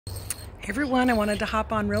Hey everyone, I wanted to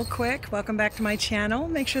hop on real quick. Welcome back to my channel.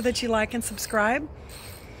 Make sure that you like and subscribe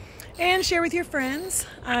and share with your friends.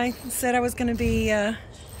 I said I was going to be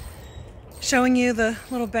showing you the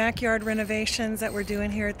little backyard renovations that we're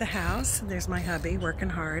doing here at the house. There's my hubby working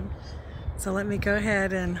hard. So let me go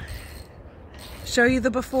ahead and show you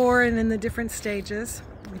the before and in the different stages.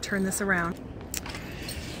 Let me turn this around.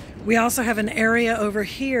 We also have an area over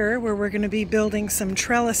here where we're going to be building some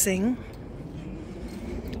trellising,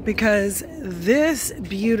 because this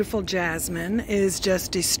beautiful jasmine is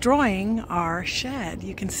just destroying our shed.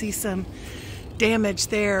 You can see some damage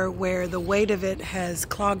there where the weight of it has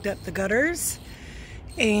clogged up the gutters,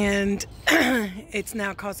 and it's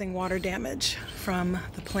now causing water damage from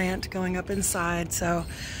the plant going up inside. So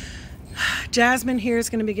Jasmine here is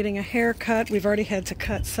going to be getting a haircut. We've already had to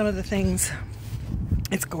cut some of the things.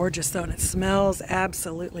 It's gorgeous though, and it smells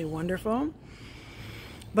absolutely wonderful.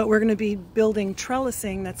 But we're going to be building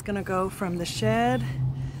trellising that's going to go from the shed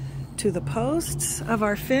to the posts of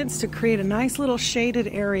our fence to create a nice little shaded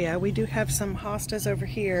area. We do have some hostas over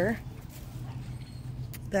here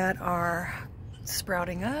that are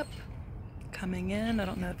sprouting up, coming in. I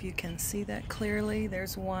don't know if you can see that clearly.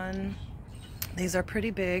 There's one. These are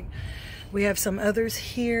pretty big. We have some others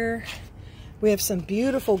here. We have some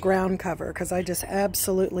beautiful ground cover, because I just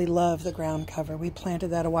absolutely love the ground cover. We planted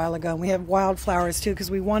that a while ago. And we have wildflowers too,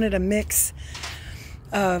 because we wanted a mix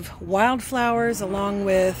of wildflowers along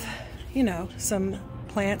with, you know, some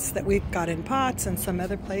plants that we've got in pots and some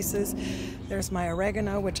other places. There's my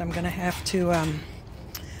oregano, which I'm going to have to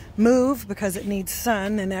move because it needs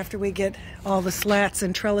sun. And after we get all the slats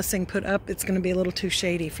and trellising put up, it's going to be a little too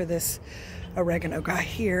shady for this oregano guy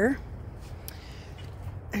here.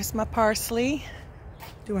 There's my parsley,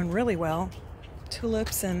 doing really well.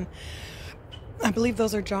 Tulips, and I believe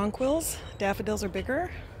those are jonquils. Daffodils are bigger.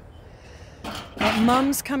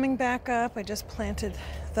 Mums coming back up. I just planted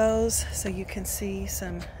those so you can see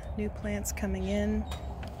some new plants coming in.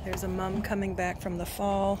 There's a mum coming back from the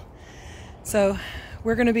fall. So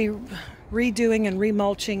we're going to be redoing and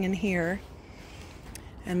remulching in here.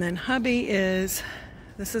 And then hubby this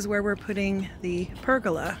is where we're putting the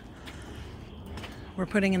pergola. We're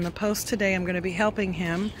putting in the post today. I'm going to be helping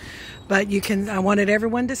him, but I wanted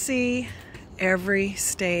everyone to see every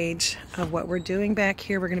stage of what we're doing back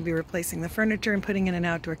here. We're going to be replacing the furniture and putting in an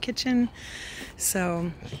outdoor kitchen. So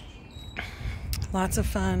lots of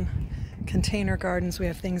fun. Container gardens. We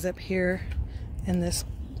have things up here in this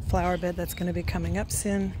flower bed that's going to be coming up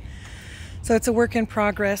soon. So it's a work in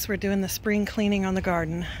progress. We're doing the spring cleaning on the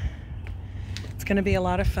garden. It's going to be a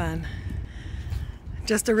lot of fun.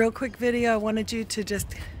 Just a real quick video. I wanted you to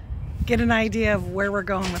just get an idea of where we're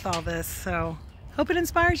going with all this. So hope it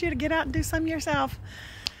inspires you to get out and do some yourself.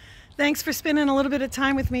 Thanks for spending a little bit of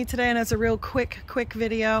time with me today. And it's a real quick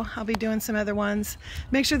video. I'll be doing some other ones.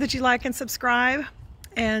 Make sure that you like and subscribe.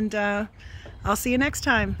 And I'll see you next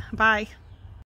time. Bye.